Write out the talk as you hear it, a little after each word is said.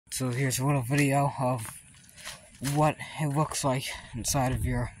So here's a little video of what it looks like inside of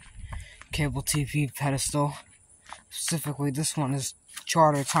your cable TV pedestal. Specifically, this one is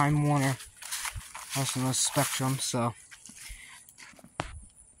Charter Time Warner. Also known as Spectrum. So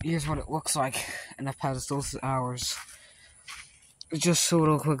here's what it looks like in the pedestal. This is ours. Just a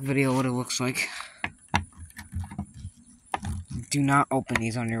little quick video of what it looks like. Do not open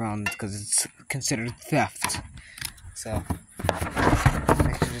these on your own because it's considered theft. So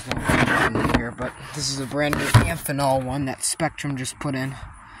make sure there's no in here. But this is a brand new Amphenol one that Spectrum just put in.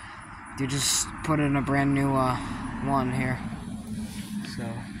 They just put in a brand new one here. So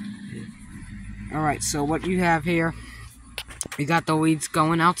alright, so what you have here, you got the leads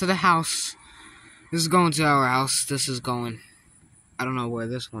going out to the house. This is going to our house. This is going, I don't know where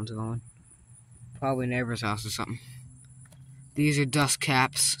this one's going. Probably neighbor's house or something. These are dust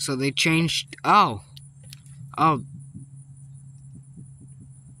caps. So they changed,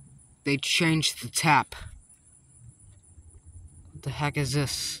 they changed the tap. What the heck is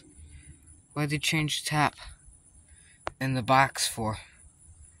this? Why'd they change the tap in the box for?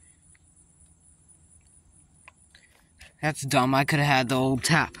 That's dumb. I could have had the old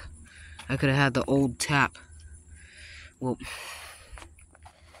tap. Well,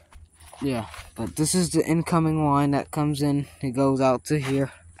 yeah, but this is the incoming line that comes in. It goes out to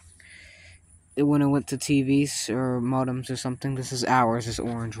here. It wouldn't have went to TVs or modems or something. This is ours, this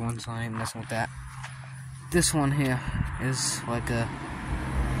orange one, so I ain't messing with that. This one here is like a...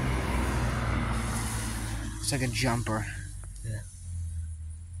 it's like a jumper. Yeah.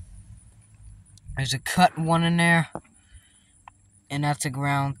 There's a cut one in there. And that's a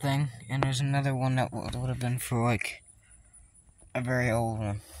ground thing. And there's another one that would have been for like a very old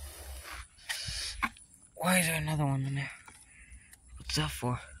one. Why is there another one in there? What's that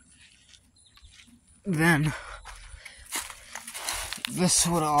for? Then this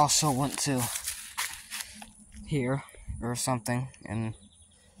would have also went to here or something, and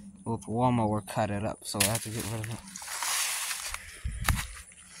with lawnmower cut it up, so I have to get rid of it.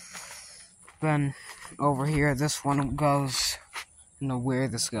 Then over here, this one goes. I don't know where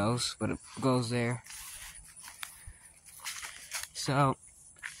this goes, but it goes there. So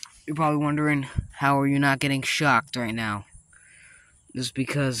you're probably wondering, how are you not getting shocked right now? Just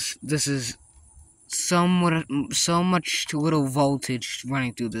because this is so much too little voltage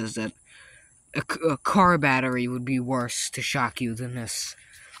running through this that a car battery would be worse to shock you than this.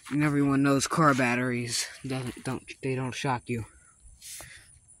 And everyone knows car batteries don't shock you.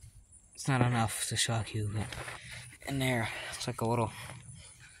 It's not enough to shock you, but in there, it's like a little,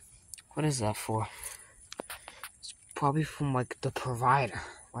 what is that for? It's probably from like the provider,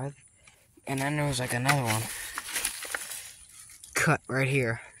 right? And then there was like another one cut right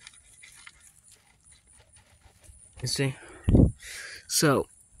here. You see? So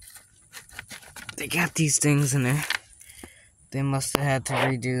they got these things in there. They must have had to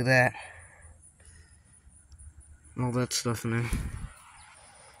redo that. All that stuff in there.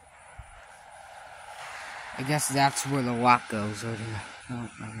 I guess that's where the lock goes, right here. I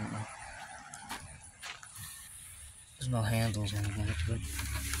don't know. There's no handles or anything to it.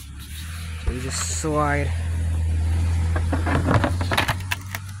 So you just slide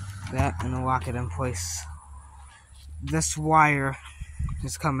that and lock it in place. This wire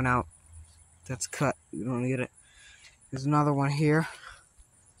is coming out. That's cut. You don't need it. There's another one here.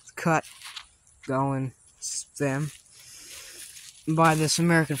 It's cut. Going stem. By this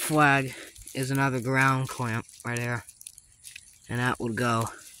American flag is another ground clamp right there, and that would go.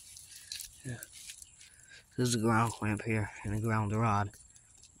 Yeah. This is a ground clamp here and a ground rod,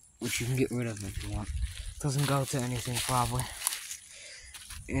 which you can get rid of if you want. Doesn't go to anything probably.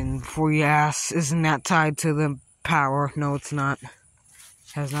 And before you ask, isn't that tied to the power? No, it's not. It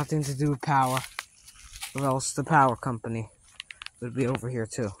has nothing to do with power, or else the power company would be over here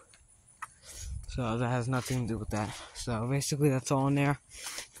too. So that has nothing to do with that. So basically that's all in there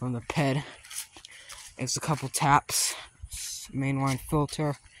from the ped. It's a couple taps, mainline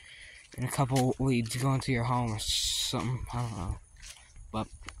filter, and a couple leads going to your home or something. I don't know. But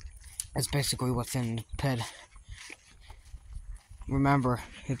that's basically what's in the ped. Remember,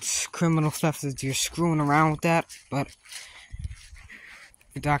 it's criminal theft if you're screwing around with that, but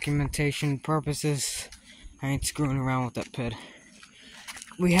for documentation purposes, I ain't screwing around with that ped.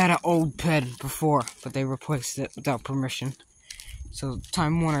 We had an old ped before, but they replaced it without permission. So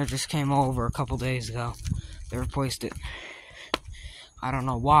Time Warner just came over a couple days ago. They replaced it. I don't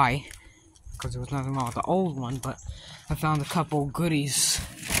know why, because there was nothing wrong with the old one, but I found a couple goodies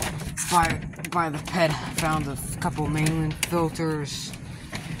by the ped. I found a couple mainline filters,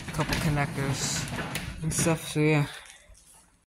 a couple connectors and stuff, so yeah.